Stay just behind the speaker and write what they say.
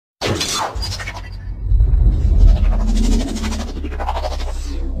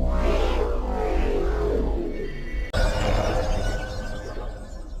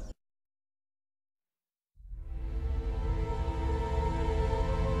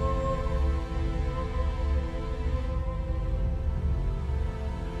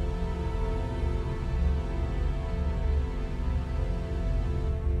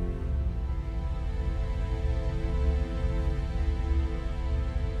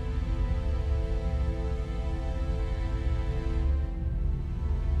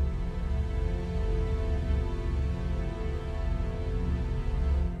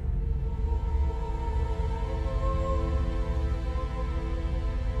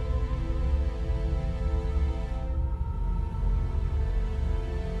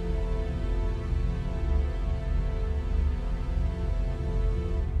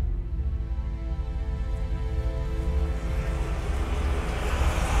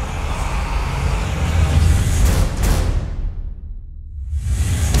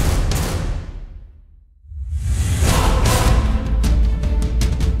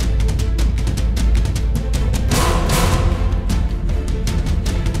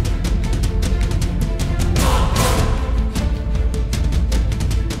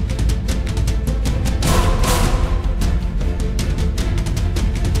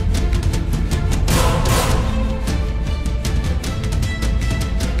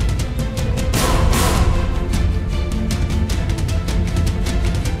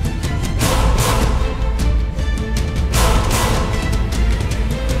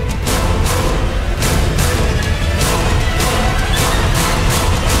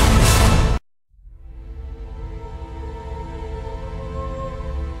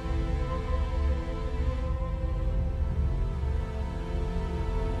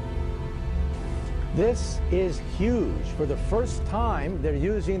This is huge. For the first time, they're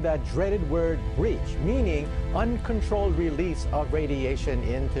using that dreaded word breach, meaning uncontrolled release of radiation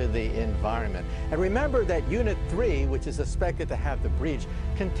into the environment. And remember that Unit 3, which is suspected to have the breach,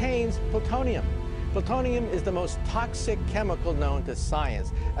 contains plutonium. Plutonium is the most toxic chemical known to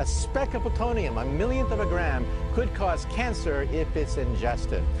science. A speck of plutonium, a millionth of a gram, could cause cancer if it's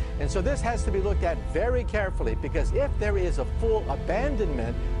ingested. And so this has to be looked at very carefully, because if there is a full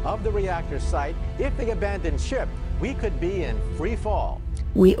abandonment of the reactor site, if they abandon ship, we could be in free fall.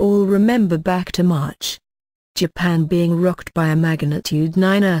 We all remember back to March. Japan being rocked by a magnitude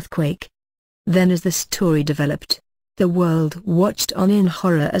 9 earthquake. Then as the story developed, the world watched on in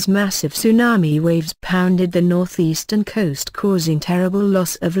horror as massive tsunami waves pounded the northeastern coast, causing terrible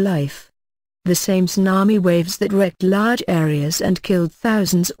loss of life. The same tsunami waves that wrecked large areas and killed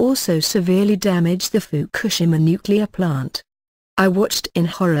thousands also severely damaged the Fukushima nuclear plant. I watched in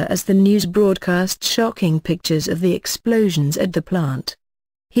horror as the news broadcast shocking pictures of the explosions at the plant.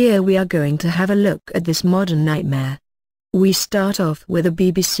 Here we are going to have a look at this modern nightmare. We start off with a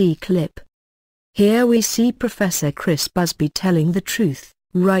BBC clip. Here we see Professor Chris Busby telling the truth,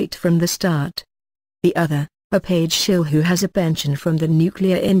 right from the start. The other, a Paige shill who has a pension from the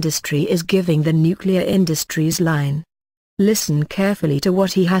nuclear industry, is giving the nuclear industry's line. Listen carefully to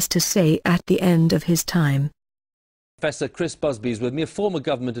what he has to say at the end of his time. Professor Chris Busby is with me, a former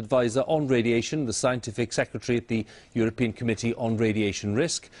government advisor on radiation, the scientific secretary at the European Committee on Radiation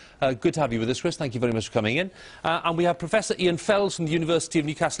Risk. Good to have you with us, Chris. Thank you very much for coming in. And we have Professor Ian Fells from the University of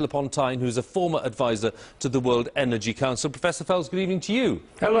Newcastle upon Tyne, who is a former advisor to the World Energy Council. Professor Fells, good evening to you.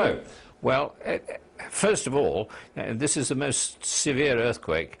 Hello. Well, first of all, this is the most severe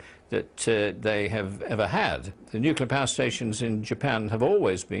earthquake that they have ever had. The nuclear power stations in Japan have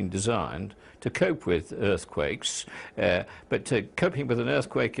always been designed to cope with earthquakes, but coping with an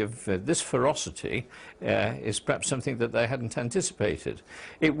earthquake of this ferocity is perhaps something that they hadn't anticipated.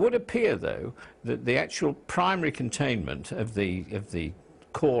 It would appear, though, that the actual primary containment of the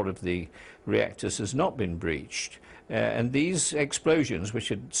core of the reactors has not been breached, and these explosions,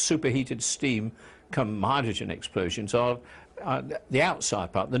 which are superheated steam come hydrogen explosions, are the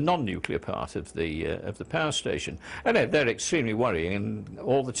outside part, the non-nuclear part of the power station, and they're extremely worrying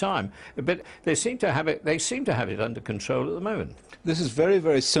all the time. But they seem to have it under control at the moment. This is very,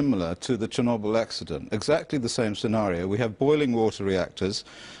 very similar to the Chernobyl accident. Exactly the same scenario. We have boiling water reactors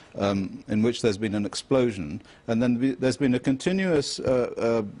in which there's been an explosion, and then there's been a continuous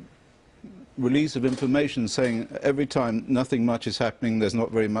release of information saying every time nothing much is happening, there's not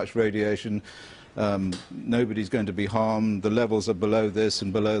very much radiation. Nobody's going to be harmed, the levels are below this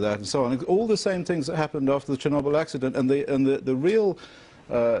and below that and so on. All the same things that happened after the Chernobyl accident, and the real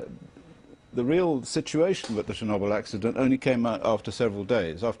The real situation with the Chernobyl accident only came out after several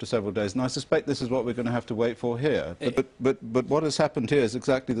days, and I suspect this is what we're going to have to wait for here. But what has happened here is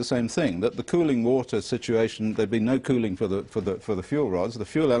exactly the same thing, that the cooling water situation, there'd be no cooling for the fuel rods. The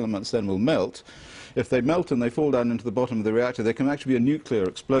fuel elements then will melt. If they melt and they fall down into the bottom of the reactor, there can actually be a nuclear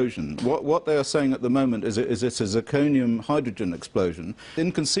explosion. What they are saying at the moment is it's a zirconium hydrogen explosion.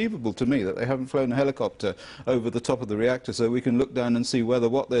 Inconceivable to me that they haven't flown a helicopter over the top of the reactor so we can look down and see whether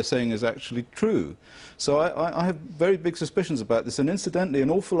what they're saying is actually true. So I have very big suspicions about this, and incidentally an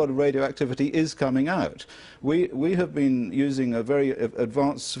awful lot of radioactivity is coming out. We have been using a very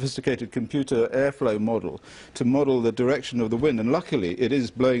advanced, sophisticated computer airflow model to model the direction of the wind, and luckily it is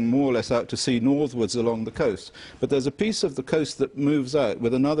blowing more or less out to sea northwards along the coast. But there's a piece of the coast that moves out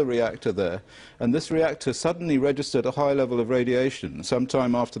with another reactor there, and this reactor suddenly registered a high level of radiation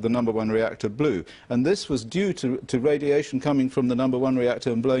sometime after the #1 reactor blew, and this was due to radiation coming from the #1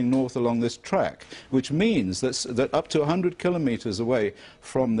 reactor and blowing north along this track, which means that up to 100 kilometers away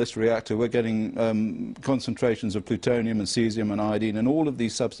from this reactor we're getting concentrations of plutonium and cesium and iodine and all of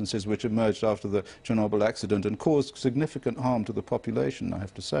these substances which emerged after the Chernobyl accident and caused significant harm to the population, I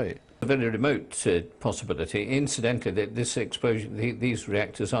have to say. A very remote possibility. Incidentally, that this explosion, these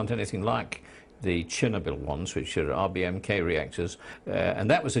reactors aren't anything like the Chernobyl ones, which are RBMK reactors, and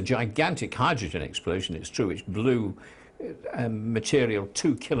that was a gigantic hydrogen explosion, it's true, which blew material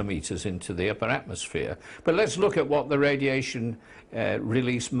 2 kilometers into the upper atmosphere. But let's look at what the radiation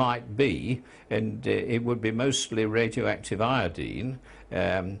release might be, and it would be mostly radioactive iodine.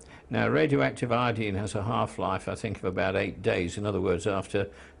 Now, radioactive iodine has a half-life, I think, of about 8 days. In other words, after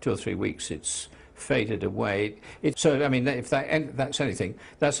 2 or 3 weeks, it's faded away. So, I mean, if that's anything,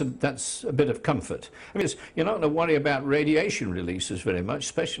 that's a bit of comfort. I mean, you're not going to worry about radiation releases very much,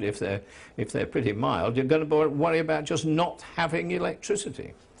 especially if they're pretty mild. You're going to worry about just not having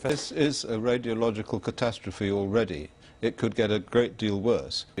electricity. This is a radiological catastrophe already. It could get a great deal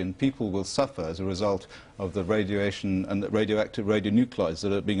worse, and people will suffer as a result of the radiation and the radioactive radionuclides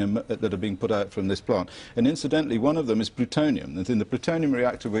that are being put out from this plant. And incidentally, one of them is plutonium. And in the plutonium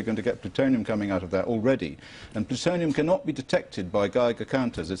reactor, we're going to get plutonium coming out of that already. And plutonium cannot be detected by Geiger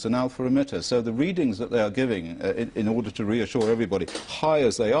counters. It's an alpha emitter. So the readings that they are giving, in order to reassure everybody, high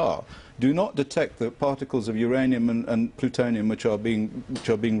as they are, do not detect the particles of uranium and plutonium which are being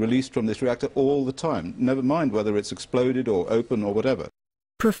released from this reactor all the time, never mind whether it's exploded or open or whatever.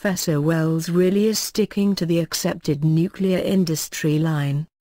 Professor Wells really is sticking to the accepted nuclear industry line.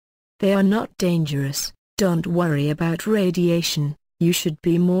 They are not dangerous. Don't worry about radiation. You should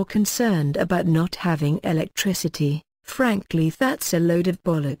be more concerned about not having electricity. Frankly, that's a load of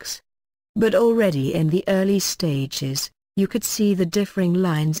bollocks. But already in the early stages, you could see the differing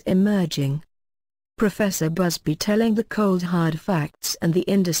lines emerging. Professor Busby telling the cold hard facts and the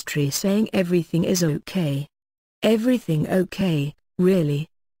industry saying everything is okay. Everything okay, really?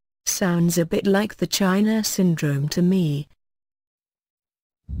 Sounds a bit like the China syndrome to me.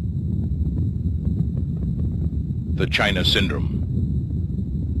 The China syndrome.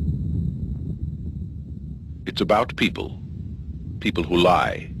 It's about people. People who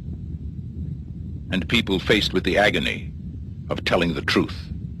lie. And people faced with the agony of telling the truth.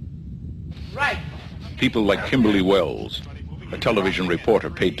 Right. People like Kimberly Wells, a television reporter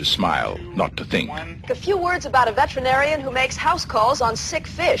paid to smile, not to think. A few words about a veterinarian who makes house calls on sick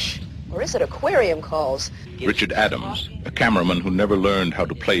fish. Or is it aquarium calls? Richard Adams, a cameraman who never learned how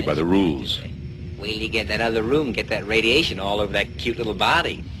to play by the rules. Wait till you get in that other room, get that radiation all over that cute little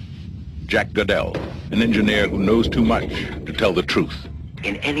body. Jack Goodell, an engineer who knows too much to tell the truth.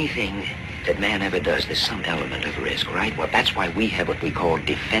 In anything that man ever does, there's some element of risk, right? Well, that's why we have what we call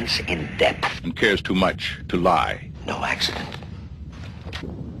defense in depth. And cares too much to lie. No accident.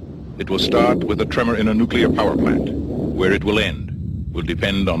 It will start with a tremor in a nuclear power plant. Where it will end will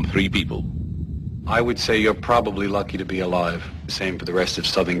depend on 3 people. I would say you're probably lucky to be alive. Same for the rest of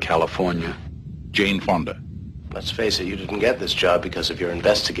Southern California. Jane Fonda. Let's face it, you didn't get this job because of your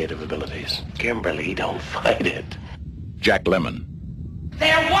investigative abilities. Kimberly, don't fight it. Jack Lemmon.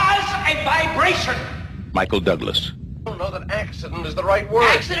 There was a vibration. Michael Douglas. I don't know that accident is the right word.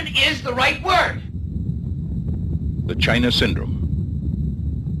 Accident is the right word. The China syndrome.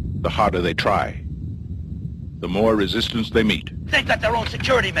 The harder they try, the more resistance they meet. They've got their own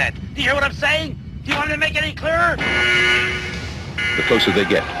security men. Do you hear what I'm saying? Do you want me to make it any clearer? The closer they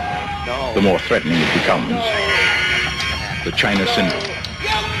get, the more threatening it becomes. The China syndrome.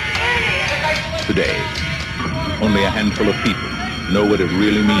 Today, only a handful of people know what it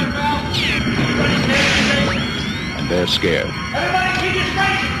really means. And they're scared. Everybody keep your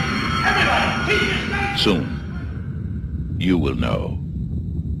station! Everybody keep your station! Soon, you will know.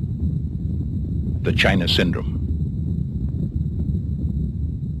 the China syndrome.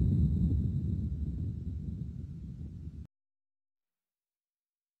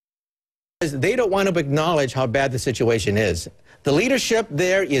 They don't want to acknowledge how bad the situation is. The leadership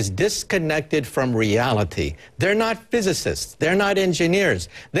there is disconnected from reality. They're not physicists. They're not engineers.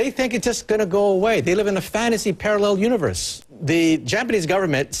 They think it's just going to go away. They live in a fantasy parallel universe. The Japanese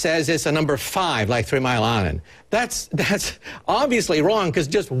government says it's a number 5, like 3 Mile Island. That's obviously wrong, because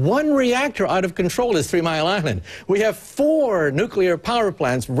just one reactor out of control is 3 Mile Island. We have 4 nuclear power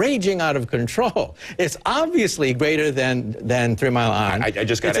plants raging out of control. It's obviously greater than 3 Mile Island. I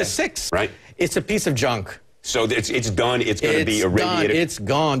just got It's a 6. Right. It's a piece of junk. So it's done. It's going to be irradiated. It's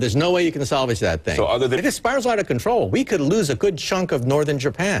gone. There's no way you can salvage that thing. So other than if it spirals out of control, we could lose a good chunk of northern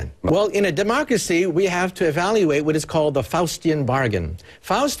Japan. Well, in a democracy, we have to evaluate what is called the Faustian bargain.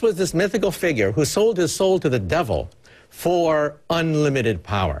 Faust was this mythical figure who sold his soul to the devil for unlimited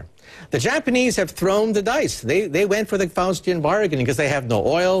power. The Japanese have thrown the dice. They went for the Faustian bargain because they have no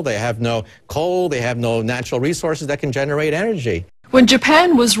oil, they have no coal, they have no natural resources that can generate energy. When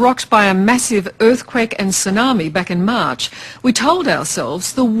Japan was rocked by a massive earthquake and tsunami back in March, we told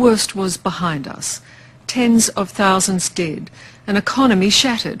ourselves the worst was behind us. Tens of thousands dead, an economy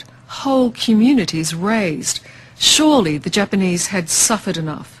shattered, whole communities razed. Surely the Japanese had suffered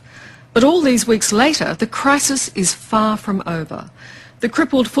enough. But all these weeks later, the crisis is far from over. The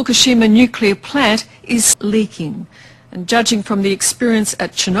crippled Fukushima nuclear plant is leaking. And judging from the experience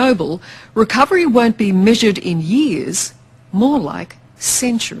at Chernobyl, recovery won't be measured in years, more like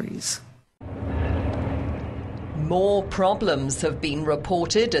centuries. More problems have been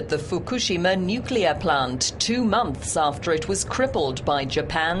reported at the Fukushima nuclear plant 2 months after it was crippled by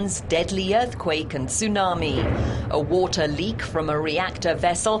Japan's deadly earthquake and tsunami. A water leak from a reactor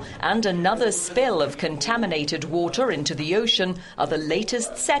vessel and another spill of contaminated water into the ocean are the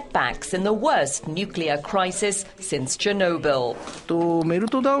latest setbacks in the worst nuclear crisis since Chernobyl.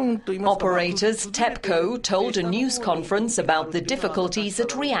 Operators TEPCO told a news conference about the difficulties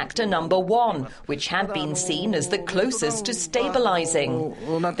at reactor number 1, which had been seen as the closest to stabilizing.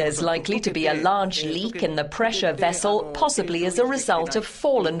 There's likely to be a large leak in the pressure vessel, possibly as a result of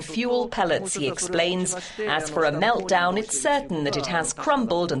fallen fuel pellets, he explains. As for a meltdown, it's certain that it has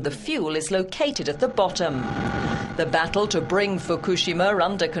crumbled and the fuel is located at the bottom. The battle to bring Fukushima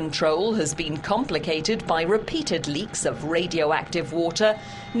under control has been complicated by repeated leaks of radioactive water.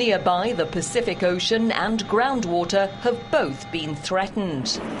 Nearby, the Pacific Ocean and groundwater have both been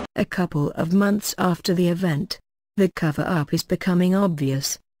threatened. A couple of months after the event, the cover-up is becoming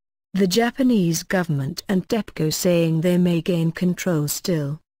obvious. The Japanese government and TEPCO saying they may gain control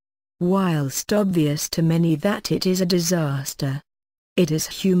still. Whilst obvious to many that it is a disaster. It is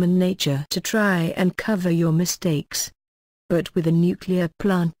human nature to try and cover your mistakes. But with a nuclear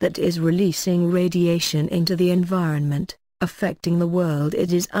plant that is releasing radiation into the environment, affecting the world,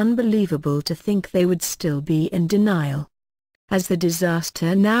 it is unbelievable to think they would still be in denial. As the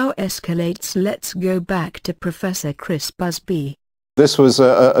disaster now escalates, let's go back to Professor Chris Busby. This was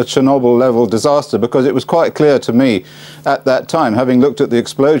a Chernobyl-level disaster because it was quite clear to me at that time, having looked at the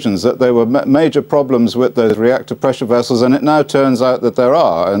explosions, that there were major problems with those reactor pressure vessels, and it now turns out that there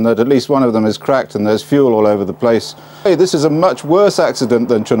are, and that at least one of them is cracked and there's fuel all over the place. This is a much worse accident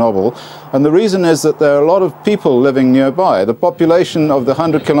than Chernobyl, and the reason is that there are a lot of people living nearby. The population of the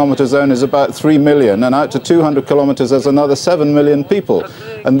 100-kilometer zone is about 3 million, and out to 200 kilometers there's another 7 million people.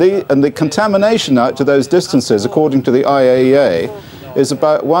 And the contamination out to those distances, according to the IAEA, is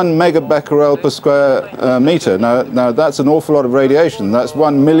about 1 megabecquerel per square meter. Now that's an awful lot of radiation. That's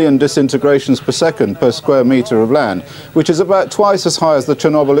 1 million disintegrations per second per square meter of land, which is about twice as high as the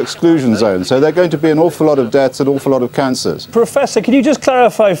Chernobyl exclusion zone. So there are going to be an awful lot of deaths, an awful lot of cancers. Professor, can you just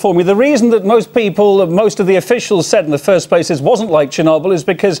clarify for me, the reason that most of the officials said in the first place this wasn't like Chernobyl is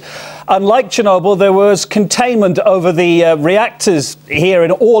because, unlike Chernobyl, there was containment over the reactors here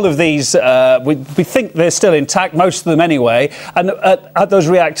in all of these. We think they're still intact, most of them anyway, and at those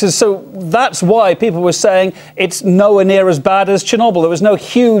reactors. So that's why people were saying it's nowhere near as bad as Chernobyl. There was no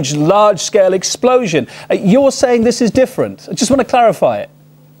huge, large-scale explosion. You're saying this is different. I just want to clarify it.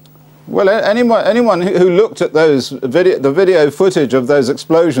 Well, anyone who looked at the video footage of those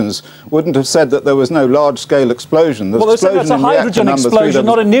explosions wouldn't have said that there was no large-scale explosion. Well, that's a hydrogen explosion,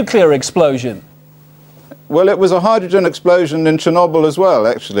 not a nuclear explosion. Well, it was a hydrogen explosion in Chernobyl as well,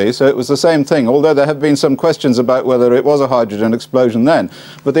 actually, so it was the same thing, although there have been some questions about whether it was a hydrogen explosion then.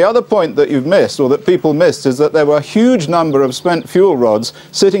 But the other point that you've missed, or that people missed, is that there were a huge number of spent fuel rods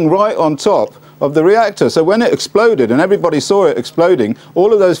sitting right on top of the reactor. So when it exploded, and everybody saw it exploding,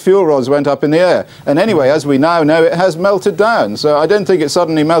 all of those fuel rods went up in the air. And anyway, as we now know, it has melted down. So I don't think it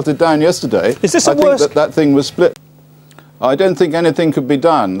suddenly melted down yesterday. Is this I think that thing was split. I don't think anything could be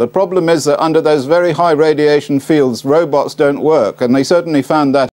done. The problem is that under those very high radiation fields, robots don't work, and they certainly found that